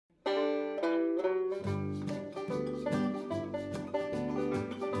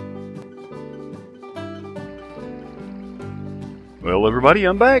Well, everybody,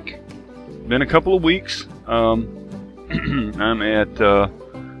 I'm back. Been a couple of weeks. I'm at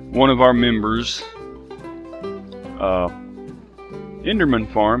one of our members'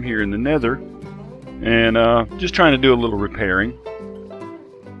 enderman farm here in the Nether, and just trying to do a little repairing.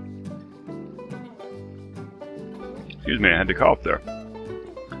 Excuse me, I had to cough there.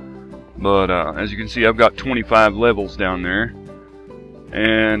 But as you can see, I've got 25 levels down there,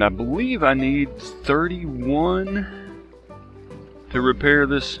 and I believe I need 31 to repair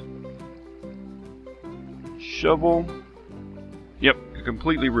this shovel. Yep, to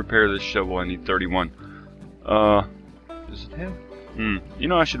completely repair this shovel I need 31. Does it have? You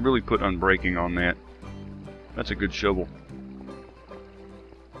know, I should really put unbreaking on that. That's a good shovel.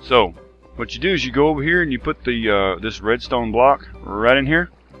 So, what you do is you go over here and you put the this redstone block right in here,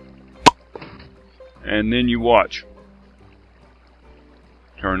 and then you watch.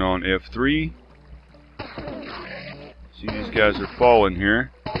 Turn on F3. See, these guys are falling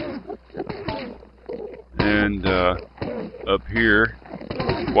here, and up here,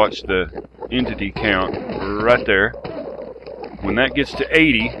 watch the entity count right there. When that gets to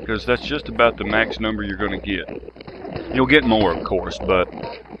 80, because that's just about the max number you're going to get. You'll get more, of course, but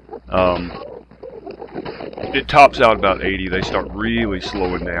it tops out about 80. They start really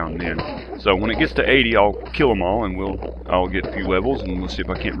slowing down then. So when it gets to 80, I'll kill them all, and I'll get a few levels, and we'll see if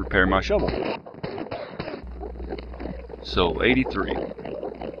I can't repair my shovel. So 83.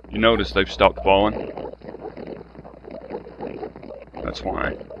 You notice they've stopped falling. That's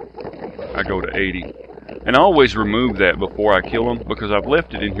why I go to 80. And I always remove that before I kill them, because I've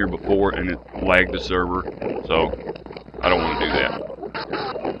left it in here before and it lagged the server, so I don't want to do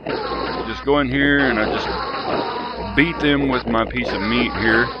that. Just go in here and I just beat them with my piece of meat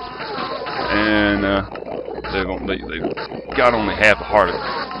here, and they've got only half a heart of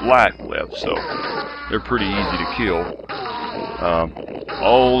life left, so they're pretty easy to kill.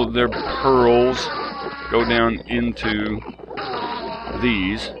 All of their pearls go down into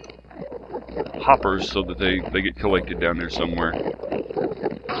these hoppers so that they get collected down there somewhere.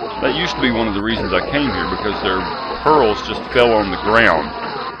 That used to be one of the reasons I came here, because their pearls just fell on the ground,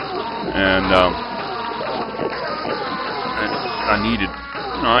 and I needed,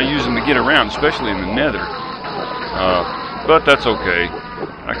 you know, I use them to get around, especially in the Nether. But that's okay.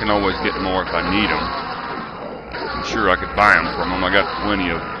 I can always get more if I need them. I'm sure I could buy them from them. I got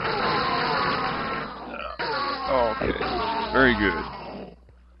plenty of. Okay, very good.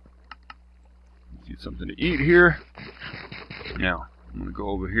 Get something to eat here. Now, I'm going to go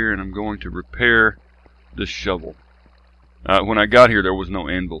over here and I'm going to repair this shovel. When I got here, there was no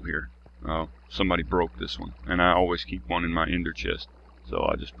anvil here. Somebody broke this one, and I always keep one in my ender chest. So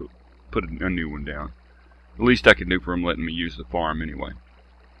I just put a new one down. The least I can do for them letting me use the farm anyway.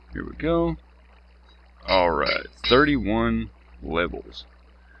 Here we go. Alright, 31 levels.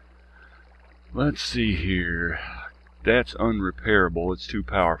 Let's see here. That's unrepairable. It's too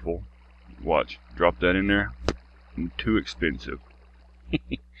powerful. Watch. Drop that in there. Too expensive.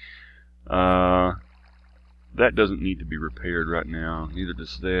 That doesn't need to be repaired right now. Neither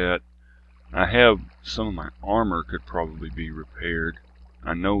does that. I have some of my armor could probably be repaired.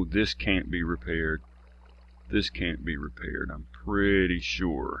 I know this can't be repaired. This can't be repaired. I'm pretty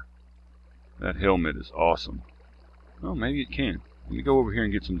sure. That helmet is awesome. Oh, maybe it can. Let me go over here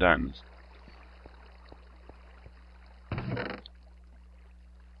and get some diamonds. There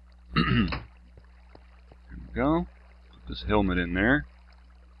we go. Put this helmet in there.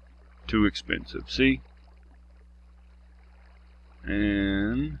 Too expensive. See?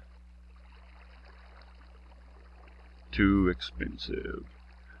 And too expensive.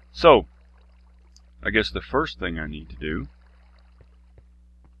 So, I guess the first thing I need to do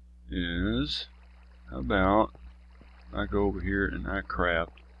is, how about I go over here and I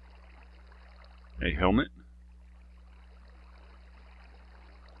craft a helmet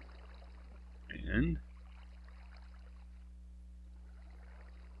and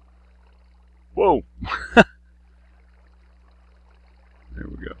whoa. There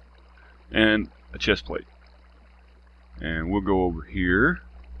we go. And a chest plate. And we'll go over here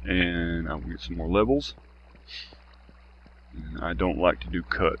and I'll get some more levels. And I don't like to do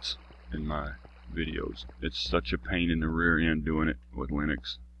cuts in my videos. It's such a pain in the rear end doing it with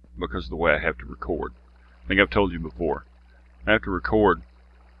Linux because of the way I have to record. I think I've told you before. I have to record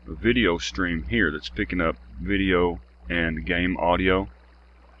a video stream here that's picking up video and game audio,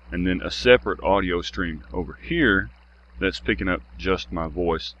 and then a separate audio stream over here that's picking up just my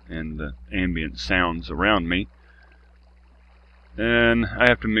voice and the ambient sounds around me. And I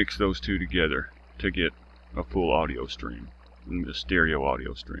have to mix those two together to get a full audio stream, a stereo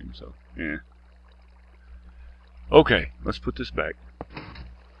audio stream. So, yeah. Okay, let's put this back.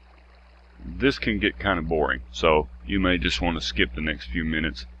 This can get kind of boring, so you may just want to skip the next few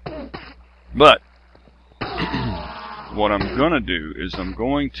minutes. But what I'm going to do is I'm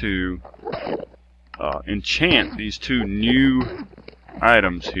going to enchant these two new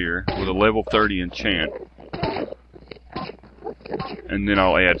items here with a level 30 enchant, and then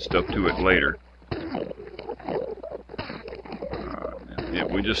I'll add stuff to it later. Yeah,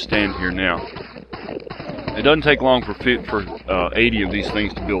 we just stand here now. It doesn't take long for 80 of these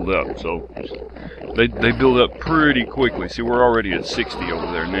things to build up, so they build up pretty quickly. See, we're already at 60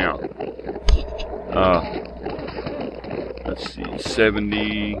 over there now. Let's see,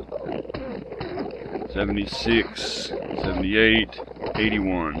 70, 76, 78,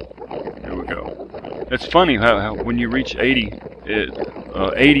 81. There we go. It's funny how when you reach 80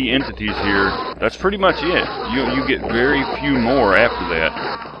 entities here, that's pretty much it. You get very few more after that.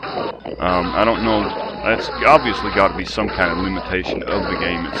 I don't know. That's obviously got to be some kind of limitation of the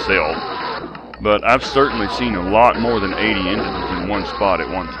game itself. But I've certainly seen a lot more than 80 entities in one spot at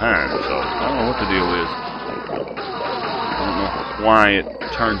one time. So I don't know what the deal is. I don't know why it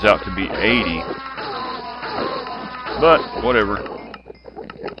turns out to be 80. But whatever.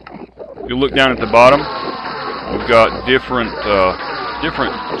 If you look down at the bottom, we've got different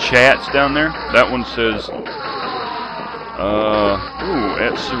chats down there. That one says,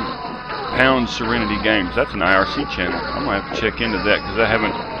 Pound Serenity Games. That's an IRC channel. I'm gonna have to check into that because I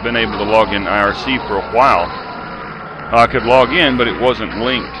haven't been able to log in IRC for a while. I could log in, but it wasn't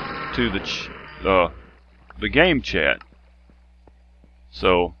linked to the game chat.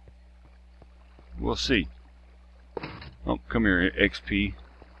 So we'll see. Oh, come here, XP.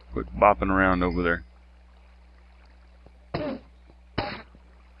 Quit bopping around over there.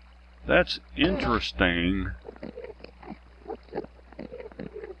 That's interesting.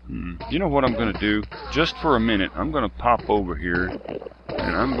 You know what I'm going to do? Just for a minute, I'm going to pop over here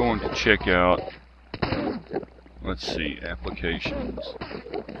and I'm going to check out, let's see, applications.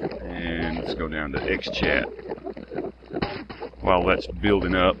 And let's go down to XChat. While that's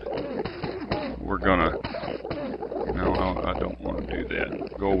building up, we're going to... No, I don't want to do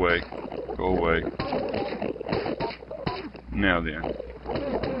that. Go away. Go away. Now then.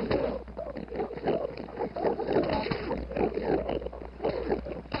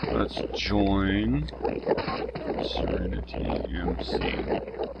 Let's join SerenityMC.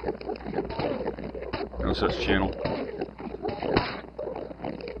 No such channel.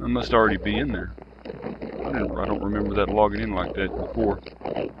 I must already be in there. I don't remember that logging in like that before.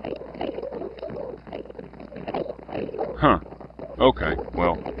 Huh. Okay,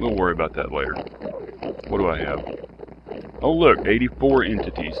 well, we'll worry about that later. What do I have? Oh look, 84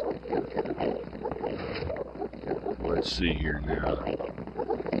 entities. Let's see here now.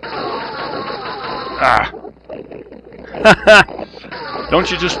 Ah!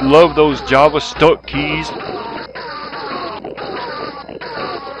 Don't you just love those Java stuck keys? Come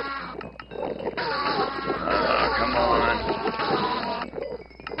on.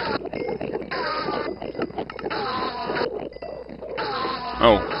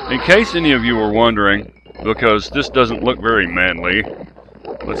 Oh, in case any of you were wondering, because this doesn't look very manly,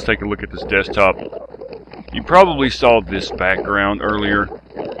 let's take a look at this desktop. You probably saw this background earlier.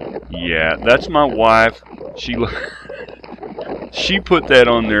 Yeah, that's my wife. She put that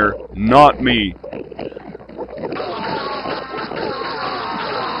on there, not me.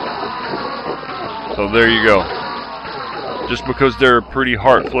 So there you go. Just because there are pretty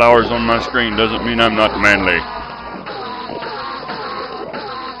heart flowers on my screen doesn't mean I'm not manly.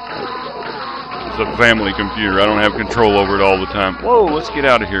 It's a family computer. I don't have control over it all the time. Whoa, let's get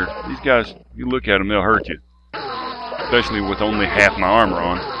out of here. These guys, you look at them, they'll hurt you. Especially with only half my armor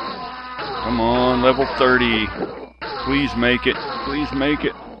on. Come on, level 30. Please make it. Please make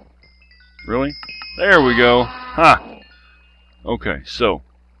it. Really? There we go. Ha! Okay, so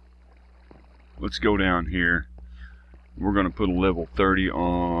let's go down here. We're going to put a level 30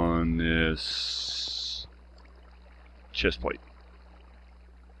 on this chest plate.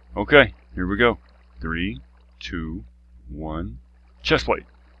 Okay, here we go. 3, 2, 1. Chest plate.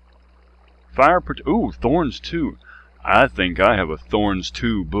 Fire protection. Ooh, Thorns 2. I think I have a Thorns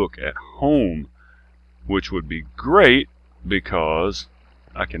 2 book at home, which would be great because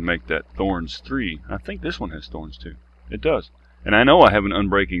I can make that Thorns 3. I think this one has Thorns 2. It does. And I know I have an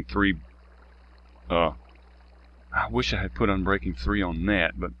Unbreaking 3. I wish I had put Unbreaking 3 on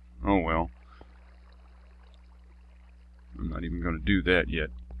that, but oh well. I'm not even going to do that yet.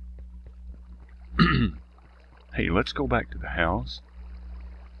 Hey, let's go back to the house.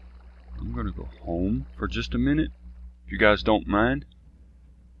 I'm going to go home for just a minute, if you guys don't mind.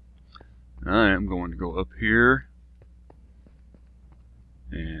 I am going to go up here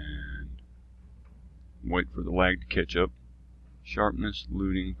And wait for the lag to catch up. Sharpness,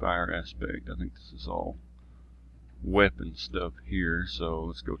 looting, fire aspect. I think this is all weapon stuff here, so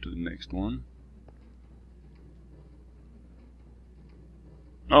let's go to the next one.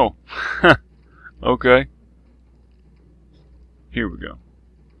 Oh, okay. Here we go.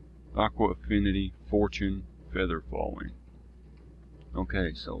 Aqua Affinity, Fortune, Feather Falling.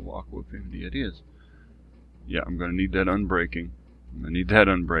 Okay, so Aqua Affinity it is. Yeah, I'm going to need that unbreaking.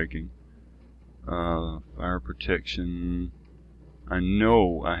 Fire Protection. I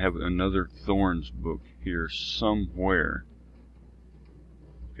know I have another Thorns book here somewhere.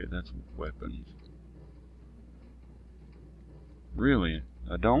 Okay, that's weapons. Really?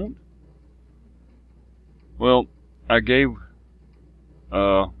 I don't? Well, I gave...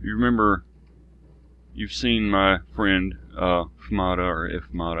 you remember... You've seen my friend, Fmata, or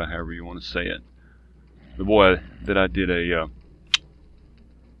Fmata, however you want to say it. The boy that I did a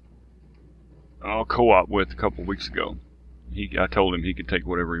co-op with a couple weeks ago. I told him he could take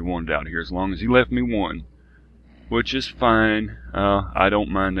whatever he wanted out of here as long as he left me one, which is fine. I don't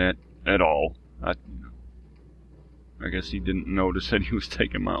mind that at all. I guess he didn't notice that he was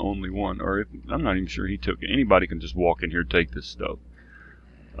taking my only one, or I'm not even sure he took it. Anybody can just walk in here and take this stuff.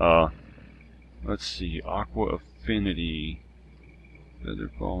 Let's see, Aqua Affinity,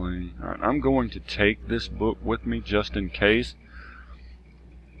 Feather Falling. All right, I'm going to take this book with me just in case,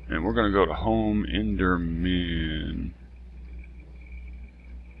 and we're going to go to Home Enderman.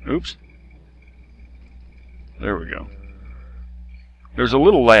 Oops. There we go. There's a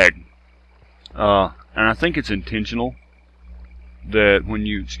little lag. And I think it's intentional that when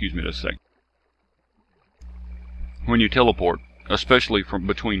you... Excuse me just a second. When you teleport, especially from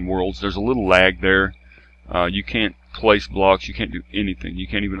between worlds, there's a little lag there. You can't place blocks. You can't do anything. You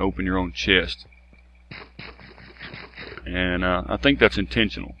can't even open your own chest. And I think that's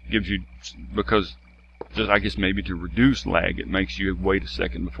intentional. Gives you... Because... Just, I guess maybe to reduce lag, it makes you wait a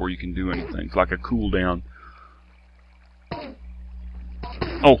second before you can do anything. It's like a cooldown.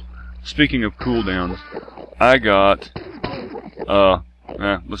 Oh, speaking of cooldowns, I got,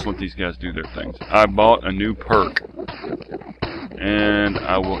 let's let these guys do their things. I bought a new perk, and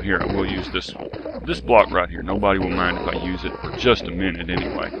I will use this block right here. Nobody will mind if I use it for just a minute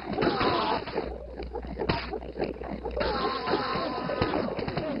anyway.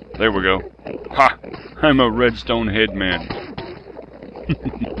 There we go. Ha! I'm a redstone headman.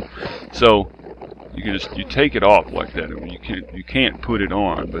 So you take it off like that. I mean, you can't put it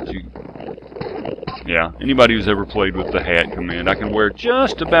on, but yeah. Anybody who's ever played with the hat command, I can wear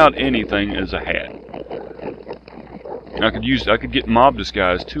just about anything as a hat. I could get mob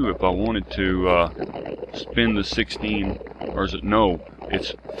disguise too if I wanted to spend the 16, or is it no?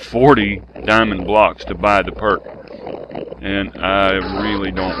 It's 40 diamond blocks to buy the perk, and I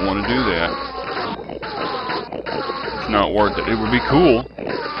really don't want to do that. It's not worth it. It would be cool,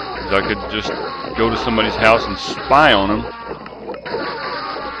 because I could just go to somebody's house and spy on them,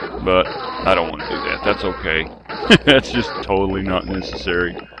 but I don't want to do that. That's okay. That's just totally not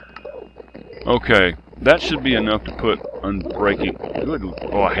necessary. Okay, that should be enough to put unbreaking. Good.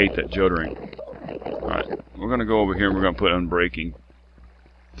 Oh, I hate that juddering. Alright, we're going to go over here and we're going to put unbreaking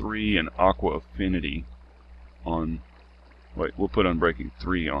 3 and Aqua Affinity on... Wait, we'll put unbreaking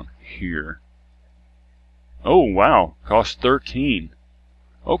 3 on here. Oh, wow. Cost 13.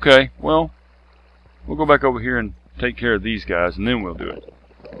 Okay, well, we'll go back over here and take care of these guys, and then we'll do it.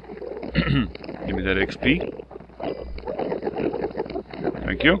 Give me that XP.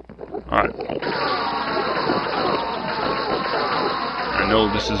 Thank you. Alright. I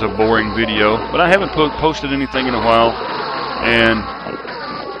know this is a boring video, but I haven't posted anything in a while. And,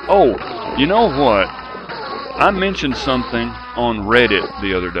 oh, you know what? I mentioned something on Reddit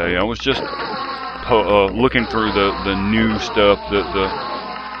the other day. I was just looking through the new stuff, the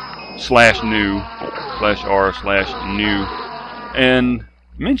 /new/r/new, and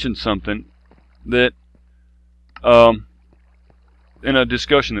mentioned something that in a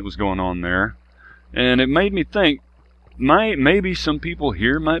discussion that was going on there, and it made me think maybe some people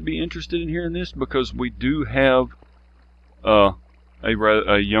here might be interested in hearing this, because we do have a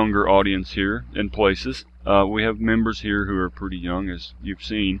younger audience here in places. We have members here who are pretty young, as you've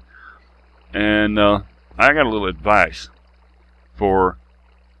seen, and I got a little advice for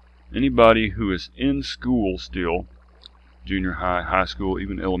anybody who is in school still, junior high, high school,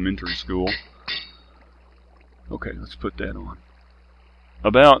 even elementary school. Okay, let's put that on.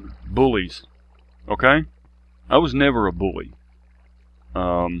 About bullies, okay? I was never a bully.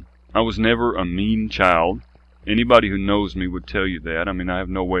 I was never a mean child. Anybody who knows me would tell you that. I mean, I have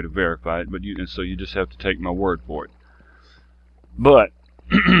no way to verify it, but so you just have to take my word for it. But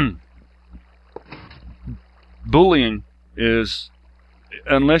Bullying is,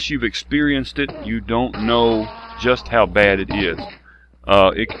 unless you've experienced it, you don't know just how bad it is.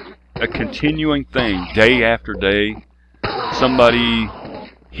 A continuing thing, day after day, somebody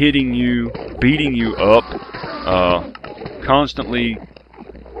hitting you, beating you up, constantly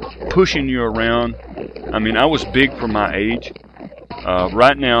pushing you around. I mean, I was big for my age.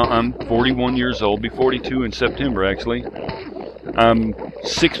 Right now, I'm 41 years old, be 42 in September, actually. I'm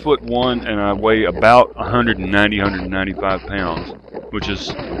 6'1", and I weigh about 190, 195 pounds, which is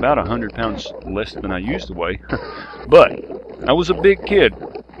about 100 pounds less than I used to weigh. But I was a big kid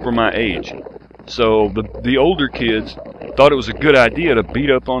for my age. So the older kids thought it was a good idea to beat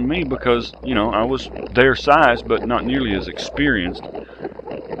up on me because, you know, I was their size, but not nearly as experienced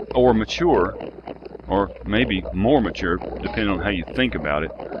or mature, or maybe more mature, depending on how you think about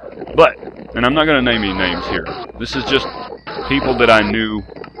it. But, and I'm not going to name any names here. This is just people that I knew,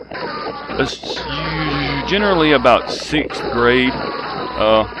 generally about 6th grade,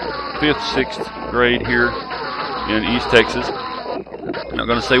 5th, 6th grade here in East Texas. I'm not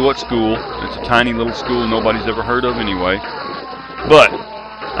going to say what school. It's a tiny little school nobody's ever heard of anyway. But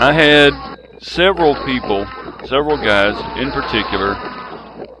I had several people, several guys in particular,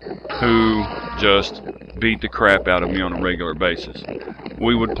 who just beat the crap out of me on a regular basis.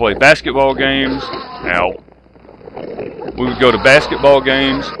 We would play basketball games. Ow. We would go to basketball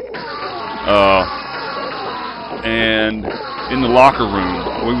games, and in the locker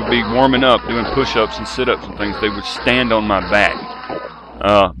room, we would be warming up, doing push-ups and sit-ups and things. They would stand on my back,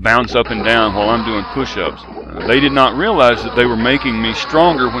 bounce up and down while I'm doing push-ups. They did not realize that they were making me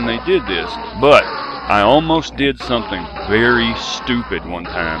stronger when they did this, but I almost did something very stupid one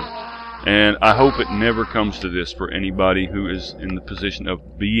time, and I hope it never comes to this for anybody who is in the position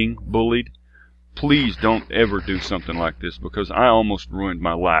of being bullied. Please don't ever do something like this, because I almost ruined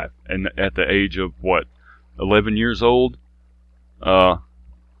my life. And at the age of, what, 11 years old, I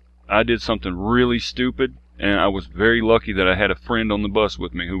did something really stupid, and I was very lucky that I had a friend on the bus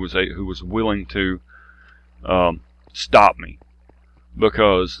with me who was willing to stop me.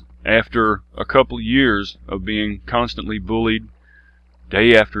 Because after a couple of years of being constantly bullied,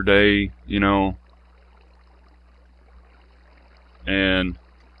 day after day, you know, and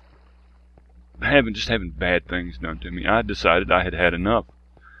having bad things done to me, I decided I had had enough.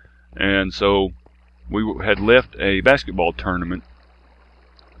 And so we had left a basketball tournament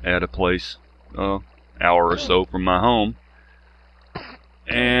at a place hour or so from my home,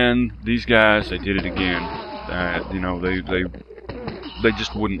 and these guys, they did it again. You know, they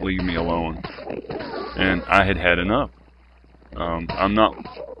just wouldn't leave me alone, and I had had enough. I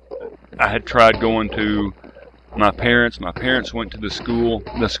had tried going to my parents. My parents went to the school.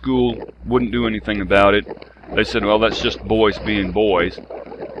 The school wouldn't do anything about it. They said, well, that's just boys being boys.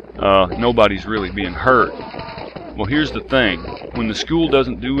 Nobody's really being hurt. Well, here's the thing. When the school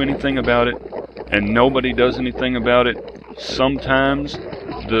doesn't do anything about it, and nobody does anything about it, sometimes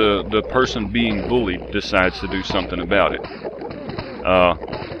the person being bullied decides to do something about it.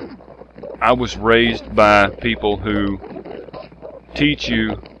 I was raised by people who teach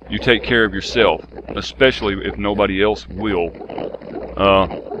you take care of yourself, especially if nobody else will.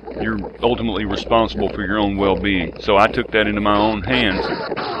 You're ultimately responsible for your own well-being. So I took that into my own hands,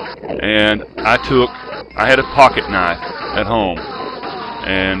 and I had a pocket knife at home,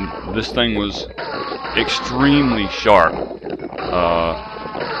 and this thing was extremely sharp.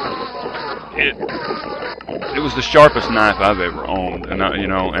 It was the sharpest knife I've ever owned, and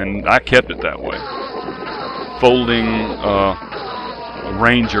I kept it that way. Folding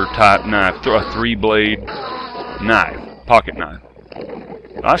Ranger type knife, a 3-blade knife, pocket knife.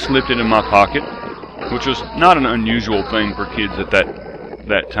 I slipped it in my pocket, which was not an unusual thing for kids at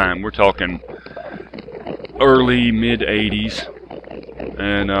that time. We're talking early, mid-'80s,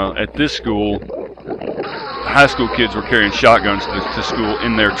 and at this school, high school kids were carrying shotguns to school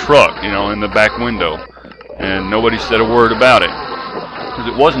in their truck, in the back window, and nobody said a word about it, because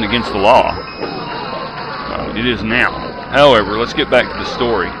it wasn't against the law. It is now. However, let's get back to the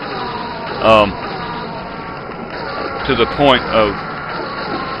story. To the point of,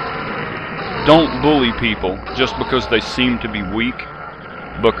 don't bully people just because they seem to be weak,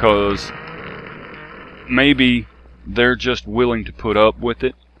 because maybe they're just willing to put up with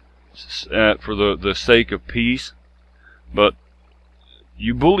it for the sake of peace. But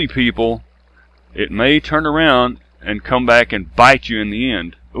you bully people, it may turn around and come back and bite you in the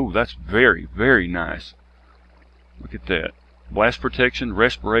end. Ooh, that's very, very nice. Look at that. Blast protection,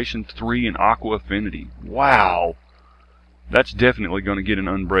 respiration 3, and aqua affinity. Wow. That's definitely going to get an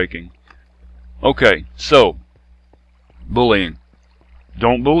unbreaking. Okay, so bullying.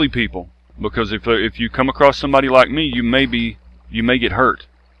 don't bully people, because if you come across somebody like me, you may get hurt.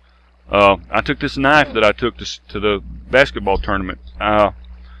 I took this knife that I took to the basketball tournament,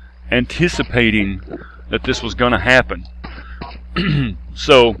 anticipating that this was going to happen.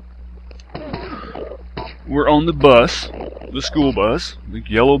 So we're on the bus, the school bus, the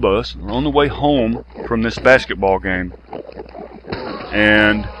yellow bus. We're on the way home from this basketball game,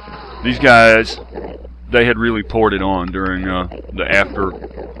 and these guys, they had really poured it on during the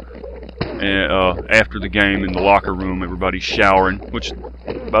after the game in the locker room. Everybody's showering, which,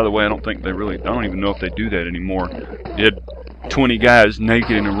 by the way, I don't even know if they do that anymore. You had 20 guys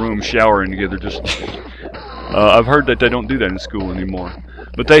naked in a room showering together. Just I've heard that they don't do that in school anymore.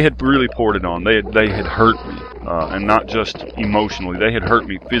 But they had really poured it on. They had hurt me, and not just emotionally. They had hurt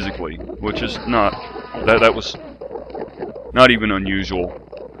me physically, which is that was not even unusual.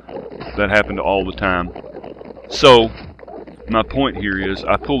 That happened all the time. So my point here is,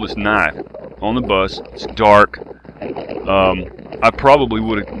 I pull this knife on the bus. It's dark. I probably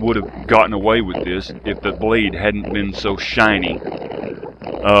would have gotten away with this if the blade hadn't been so shiny.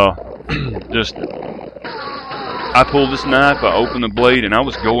 I pulled this knife, I opened the blade, and I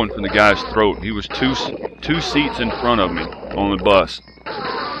was going for the guy's throat. He was two seats in front of me on the bus.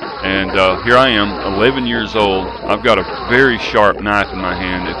 And here I am, 11 years old. I've got a very sharp knife in my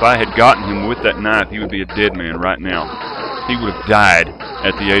hand. If I had gotten him with that knife, he would be a dead man right now. He would have died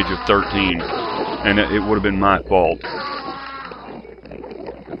at the age of 13, and it would have been my fault.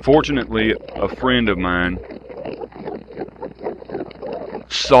 Fortunately, a friend of mine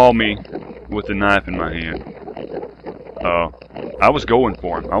saw me with the knife in my hand. I was going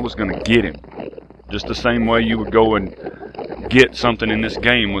for him. I was going to get him. Just the same way you would go and get something in this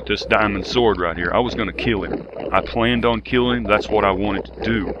game with this diamond sword right here. I was going to kill him. I planned on killing him. That's what I wanted to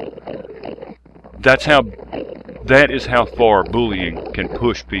do. That is how far bullying can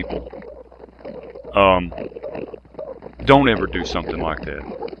push people. Don't ever do something like that.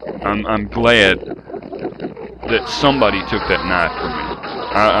 I'm glad that somebody took that knife from me.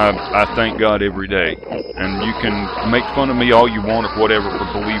 I thank God every day. And you can make fun of me all you want or whatever for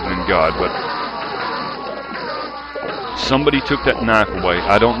believing in God, but somebody took that knife away.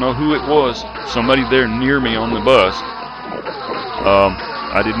 I don't know who it was. Somebody there near me on the bus.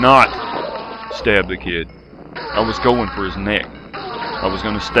 I did not stab the kid. I was going for his neck. I was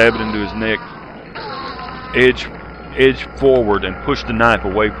going to stab it into his neck, edge forward, and push the knife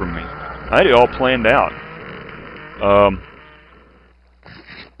away from me. I had it all planned out.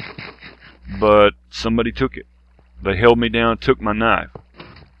 But somebody took it. They held me down, took my knife.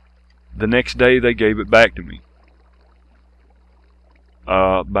 The next day they gave it back to me.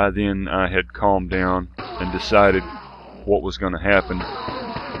 By then I had calmed down and decided what was going to happen.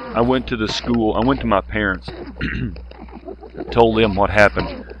 I went to the school. I went to my parents. Told them what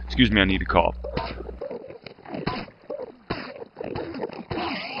happened. Excuse me, I need to cough.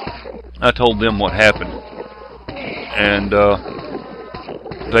 I told them what happened. And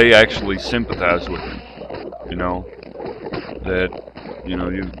they actually sympathized with me.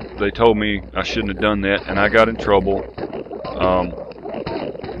 They told me I shouldn't have done that, and I got in trouble.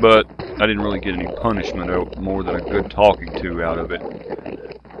 But I didn't really get any punishment, more than a good talking to out of it.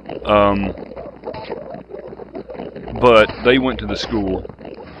 But they went to the school,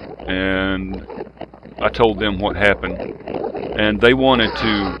 and I told them what happened, and they wanted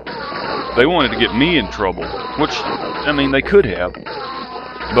to get me in trouble, which, I mean, they could have.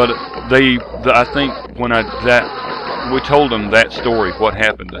 But I think when we told them that story, what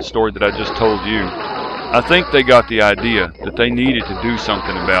happened, the story that I just told you, I think they got the idea that they needed to do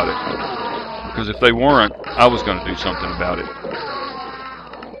something about it. Because if they weren't, I was going to do something about it.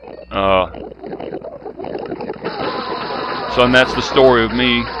 And that's the story of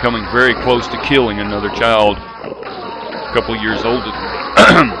me coming very close to killing another child, a couple years older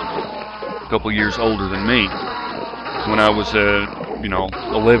than me, when I was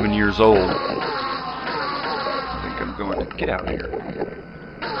 11 years old. I think I'm going to get out of here.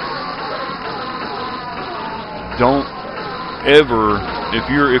 Don't ever, if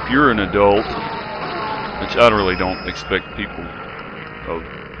you're an adult, which I really don't expect people of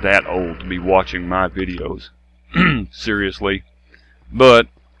that old to be watching my videos, seriously, but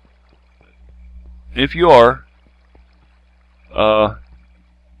if you are,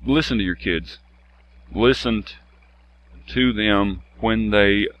 listen to your kids. Listen to them when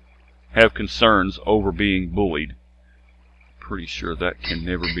they have concerns over being bullied. Pretty sure that can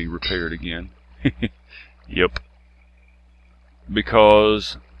never be repaired again. Yep.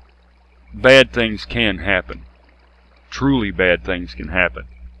 Because bad things can happen. Truly bad things can happen.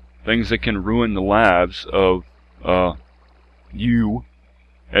 Things that can ruin the lives of you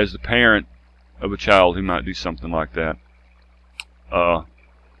as the parent of a child who might do something like that,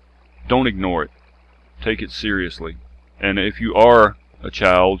 don't ignore it. Take it seriously. And if you are a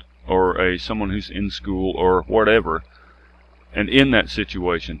child or someone who's in school or whatever, and in that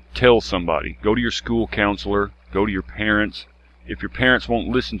situation, tell somebody. Go to your school counselor. Go to your parents. If your parents won't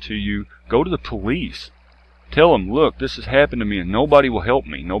listen to you, go to the police. Tell them, look, this has happened to me and nobody will help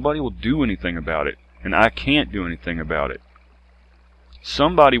me. Nobody will do anything about it. And I can't do anything about it.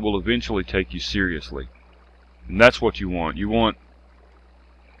 Somebody will eventually take you seriously. And that's what you want. You want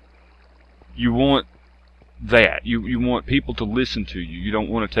that. You want people to listen to you. You don't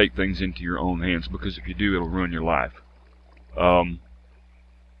want to take things into your own hands, because if you do, it'll ruin your life.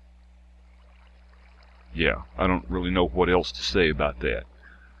 Yeah, I don't really know what else to say about that.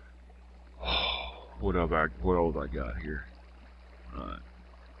 What else I got here? Alright.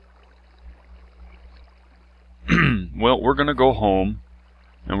 Well, we're gonna go home,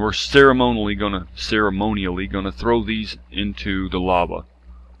 and we're ceremonially gonna throw these into the lava.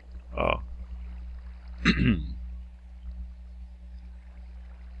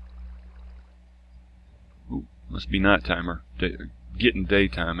 Ooh, must be nighttime or getting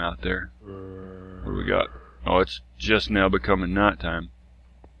daytime out there. What do we got? Oh, it's just now becoming nighttime.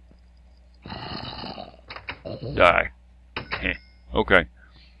 Die. Okay.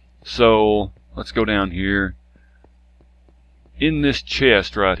 So, let's go down here. In this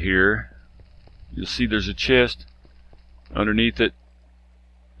chest right here, you'll see there's a chest. Underneath it,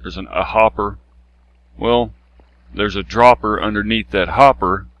 there's a hopper. Well, there's a dropper underneath that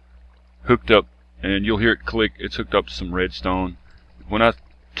hopper, hooked up, and you'll hear it click. It's hooked up to some redstone. When I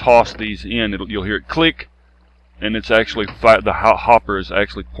toss these in, you'll hear it click, and it's actually the hopper is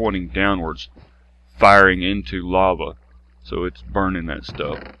actually pointing downwards, firing into lava. So it's burning that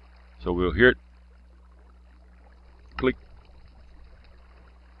stuff. So we'll hear it click,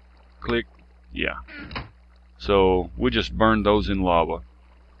 click. Yeah. So we just burned those in lava.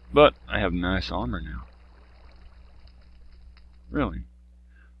 But I have nice armor now. Really?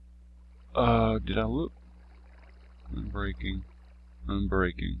 Did I look? Unbreaking.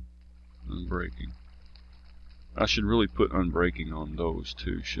 Unbreaking. Unbreaking. I should really put unbreaking on those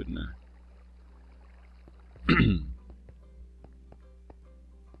too, shouldn't I?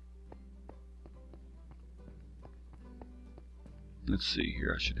 Let's see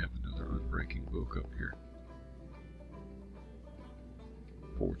here. I should have another unbreaking book up here.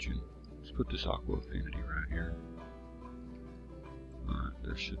 Fortune. Let's put this aqua affinity right here. Alright,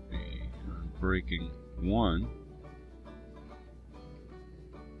 there should be unbreaking 1.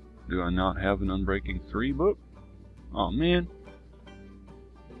 Do I not have an unbreaking 3 book? Oh man.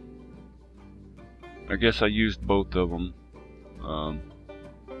 I guess I used both of them.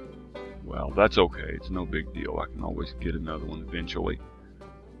 Well, that's okay. It's no big deal. I can always get another one eventually.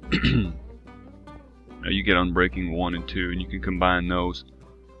 Now you get unbreaking 1 and 2, and you can combine those.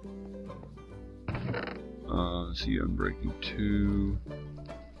 See, unbreaking 2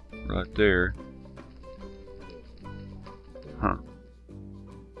 right there. Huh.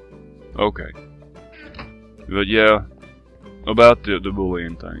 Okay. But yeah, about the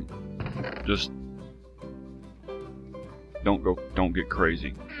bullying thing. Just don't get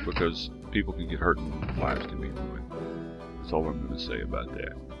crazy, because people can get hurt and lives can be ruined. That's all I'm going to say about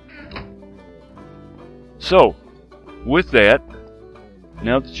that. So, with that,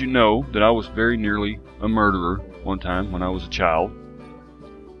 now that you know that I was very nearly a murderer one time when I was a child,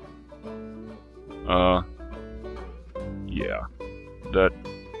 yeah, that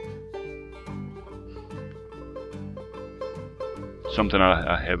something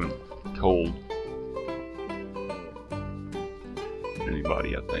I haven't told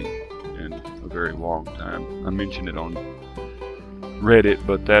anybody, I think, in a very long time. I mentioned it on Reddit,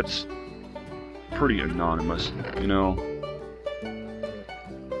 but that's pretty anonymous, you know.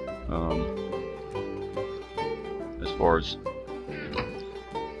 As far as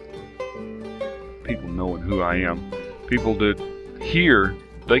people knowing who I am, people that hear,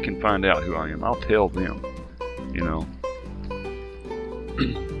 they can find out who I am. I'll tell them, you know.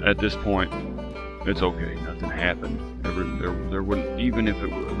 At this point, it's okay. Nothing happened. There wouldn't, even if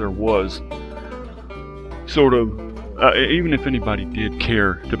there was sort of, even if anybody did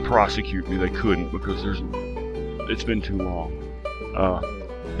care to prosecute me, they couldn't, because it's been too long.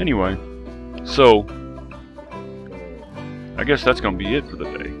 Anyway, so I guess that's gonna be it for the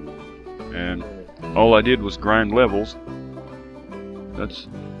day. And all I did was grind levels. That's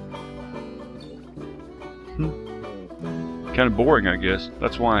kind of boring, I guess.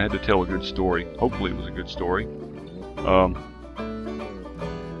 That's why I had to tell a good story. Hopefully it was a good story.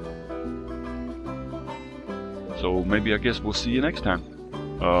 So maybe, I guess we'll see you next time.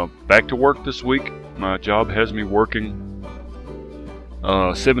 back to work this week. My job has me working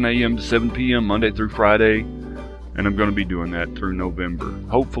 7 a.m. to 7 p.m. Monday through Friday, and I'm going to be doing that through November.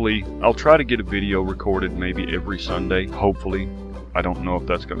 Hopefully, I'll try to get a video recorded maybe every Sunday. Hopefully. I don't know if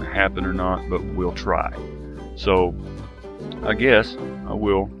that's going to happen or not, but we'll try. So, I guess I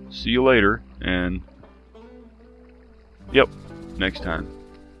will see you later, and yep, next time.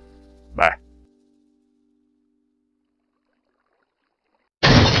 Bye.